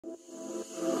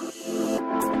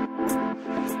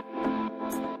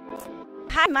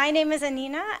Hi, my name is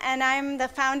Anina, and I'm the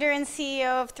founder and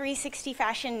CEO of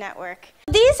 360Fashion Network.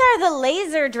 These are the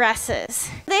laser dresses.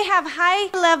 They have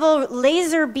high-level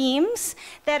laser beams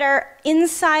that are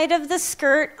inside of the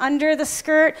skirt, under the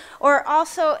skirt, or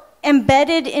also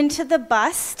embedded into the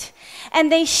bust,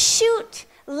 and they shoot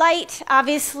light,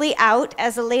 obviously, out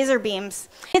as the laser beams.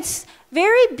 It's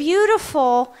very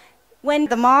beautiful when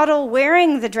the model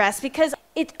wearing the dress because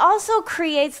it also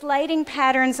creates lighting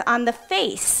patterns on the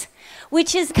face,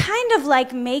 which is kind of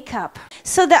like makeup.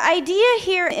 So the idea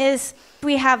here is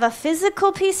we have a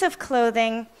physical piece of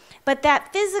clothing, but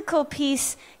that physical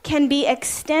piece can be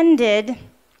extended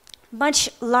much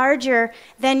larger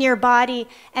than your body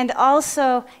and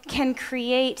also can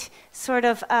create sort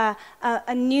of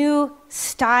a new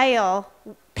style,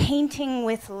 painting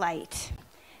with light.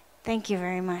 Thank you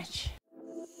very much.